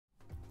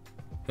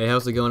Hey,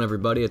 how's it going,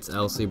 everybody? It's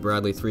LC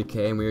Bradley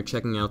 3K, and we are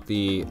checking out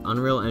the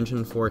Unreal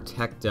Engine 4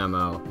 tech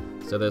demo.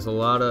 So there's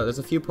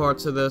a few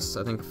parts to this,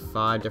 I think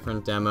 5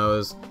 different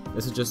demos.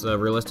 This is just a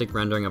realistic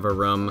rendering of a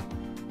room,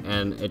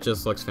 and it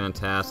just looks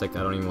fantastic.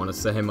 I don't even want to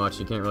say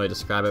much, you can't really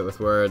describe it with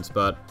words,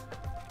 but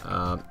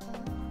I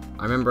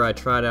remember I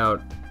tried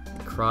out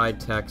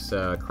Crytek's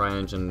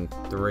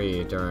CryEngine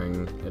 3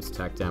 during its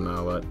tech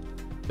demo, but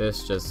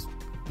this just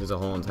is a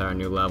whole entire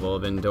new level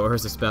of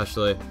indoors,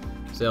 especially.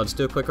 So I'll just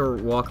do a quicker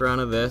walk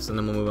around of this, and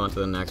then we'll move on to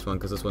the next one,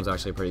 because this one's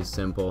actually pretty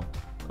simple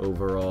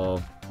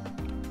overall.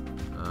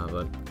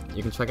 But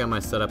you can check out my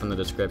setup in the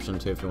description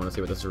too if you want to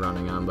see what this is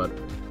running on, but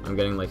I'm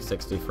getting like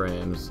 60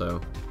 frames,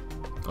 so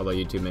although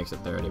YouTube makes it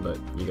 30, but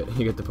you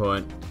get the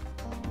point.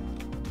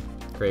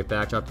 Great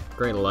backdrop,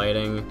 great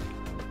lighting,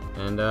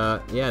 and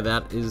yeah,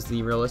 that is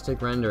the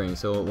realistic rendering.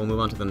 So we'll move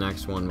on to the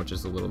next one, which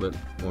is a little bit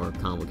more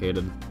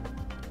complicated.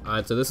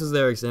 Alright, so this is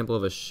their example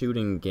of a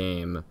shooting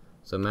game.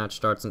 So match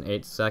starts in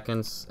 8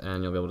 seconds,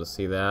 and you'll be able to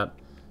see that.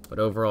 But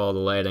overall, the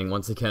lighting,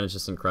 once again, is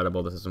just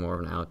incredible. This is more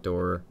of an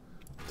outdoor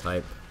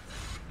type.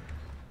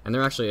 And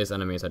there actually is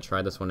enemies. I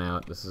tried this one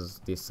out. This is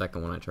the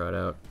second one I tried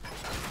out.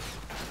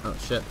 Oh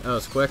shit! Oh,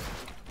 it's quick.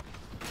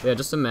 Yeah,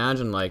 just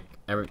imagine like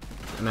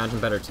imagine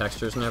better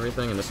textures and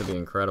everything, and this would be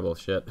incredible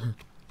shit.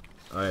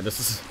 All right, this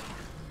is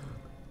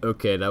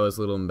okay. That was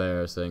a little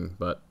embarrassing,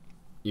 but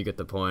you get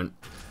the point.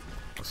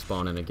 We'll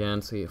spawn in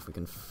again, see if we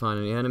can find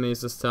any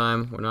enemies this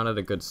time. We're not at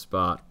a good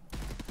spot.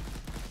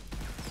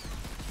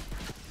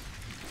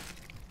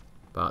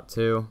 Bot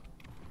 2.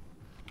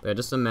 But yeah,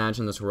 just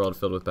imagine this world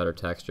filled with better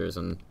textures,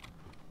 and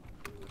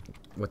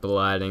with the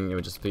lighting, it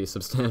would just be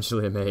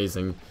substantially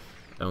amazing.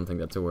 I don't think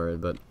that's a word,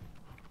 but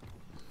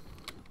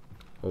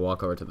we'll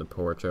walk over to the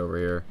porch over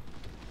here.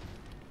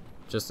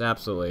 Just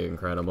absolutely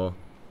incredible.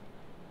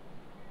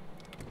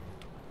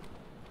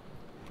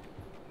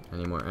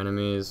 Any more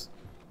enemies?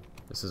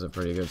 This is a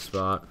pretty good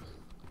spot.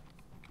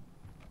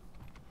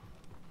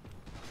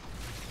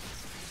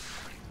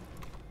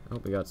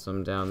 Oh, we got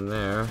some down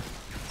there.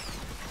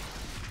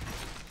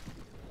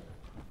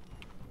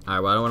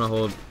 Alright, well, I don't want to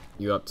hold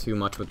you up too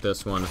much with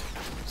this one,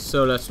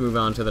 so let's move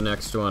on to the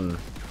next one.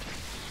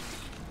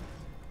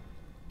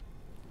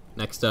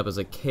 Next up is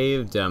a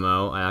cave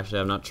demo. I actually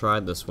have not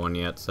tried this one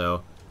yet,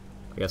 so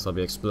I guess I'll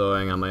be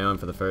exploring on my own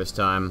for the first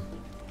time.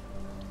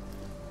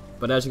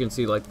 But as you can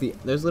see, like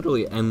there's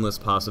literally endless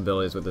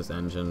possibilities with this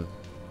engine.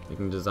 You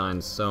can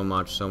design so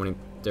much, so many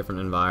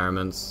different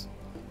environments.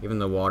 Even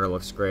the water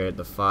looks great,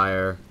 the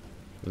fire.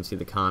 You can see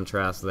the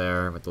contrast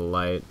there with the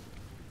light.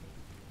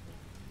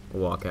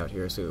 We'll walk out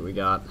here, see what we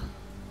got.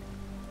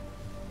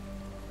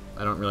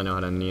 I don't really know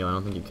how to kneel, I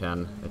don't think you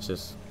can. It's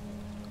just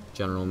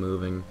general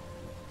moving.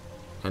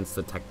 Hence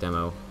the tech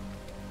demo.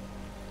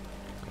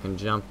 I can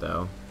jump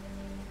though.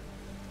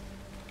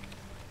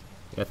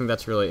 Yeah, I think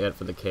that's really it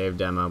for the cave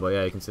demo, but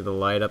yeah, you can see the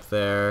light up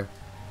there,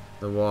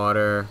 the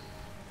water,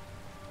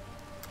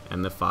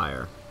 and the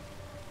fire.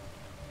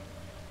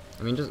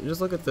 I mean,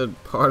 just look at the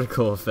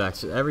particle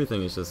effects.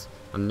 Everything is just,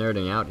 I'm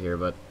nerding out here,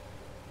 but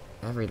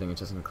everything is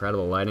just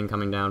incredible. Lighting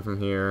coming down from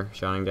here,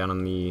 shining down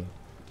on the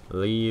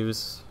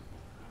leaves.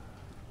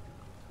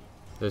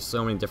 There's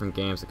so many different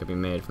games that could be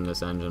made from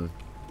this engine.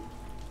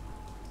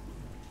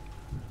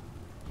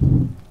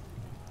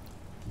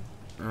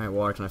 Alright,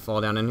 water, can I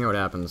fall down in here? What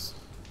happens?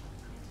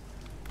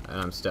 And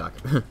I'm stuck.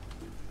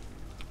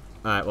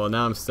 Alright, well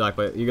now I'm stuck,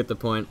 but you get the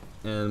point,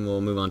 and we'll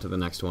move on to the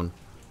next one.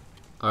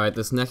 Alright,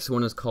 this next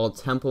one is called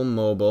Temple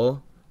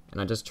Mobile,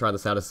 and I just tried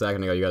this out a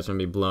second ago. You guys are going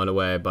to be blown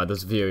away by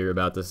this view you're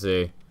about to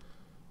see.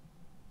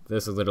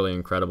 This is literally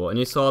incredible. And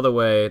you saw the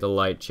way the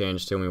light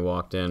changed too when we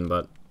walked in,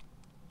 but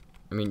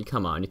I mean,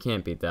 come on, you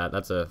can't beat that.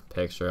 That's a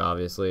picture,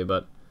 obviously,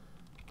 but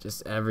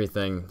just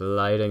everything. The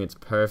lighting, it's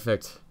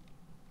perfect.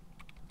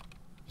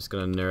 Just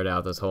gonna nerd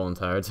out this whole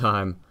entire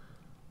time.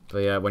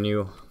 But yeah, when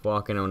you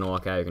walk in and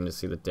walk out, you can just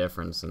see the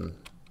difference, and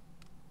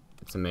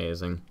it's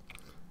amazing.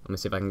 Let me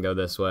see if I can go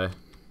this way.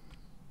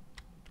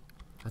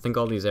 I think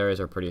all these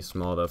areas are pretty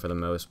small, though, for the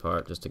most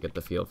part, just to get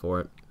the feel for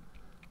it.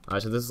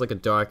 Alright, so this is like a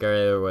dark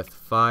area with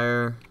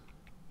fire.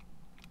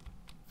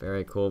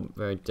 Very cool,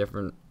 very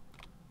different.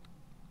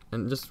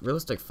 And just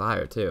realistic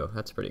fire, too.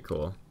 That's pretty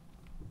cool.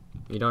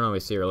 You don't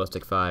always see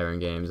realistic fire in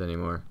games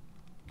anymore.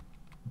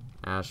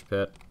 Ash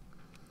pit.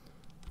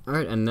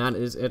 Alright, and that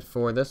is it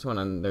for this one,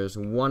 and there's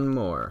one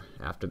more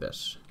after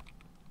this.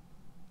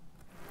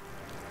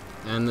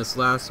 And this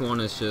last one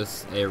is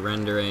just a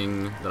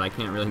rendering that I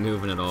can't really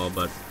move in at all,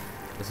 but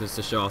this is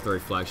to show off the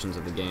reflections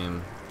of the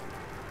game.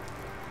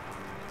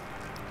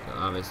 So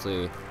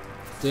obviously,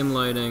 dim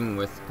lighting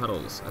with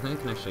puddles. I think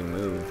it can actually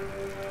move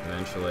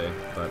eventually,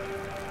 but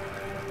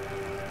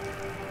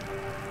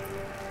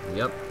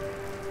yep.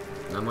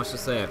 Not much to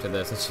say after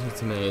this,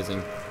 it's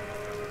amazing.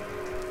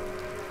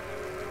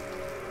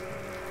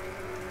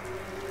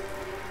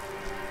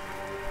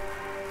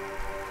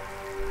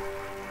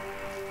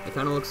 It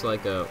kind of looks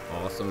like a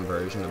awesome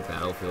version of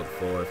Battlefield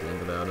 4 if you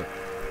think about it.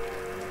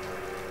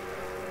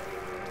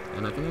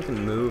 And I think I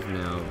can move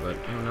now, but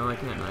oh no, I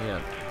can't, not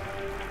yet.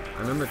 I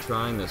remember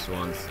trying this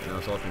once, and I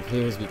was all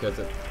confused because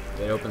it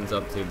opens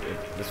up to...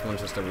 this one's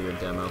just a weird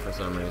demo for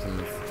some reason.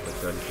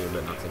 It's like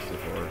 32-bit, not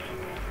 64.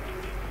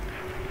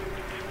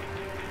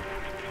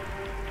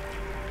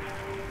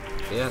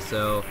 But yeah,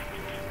 so...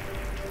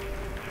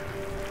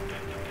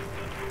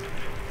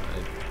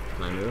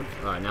 Can I move?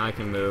 Alright, now I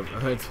can move.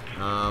 Alright,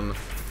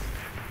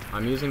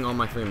 I'm using all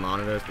my 3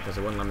 monitors because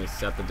it wouldn't let me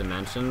set the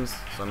dimensions,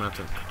 so I'm gonna have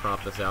to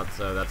crop this out,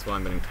 so that's why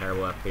I'm getting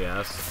terrible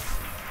FPS.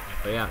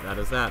 But yeah, that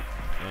is that.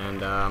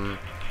 And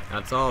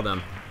that's all of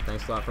them.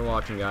 Thanks a lot for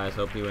watching, guys.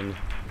 Hope you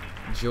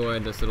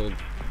enjoyed this little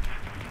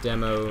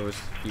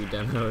few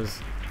demos,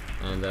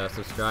 and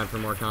subscribe for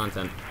more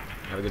content.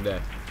 Have a good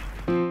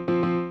day.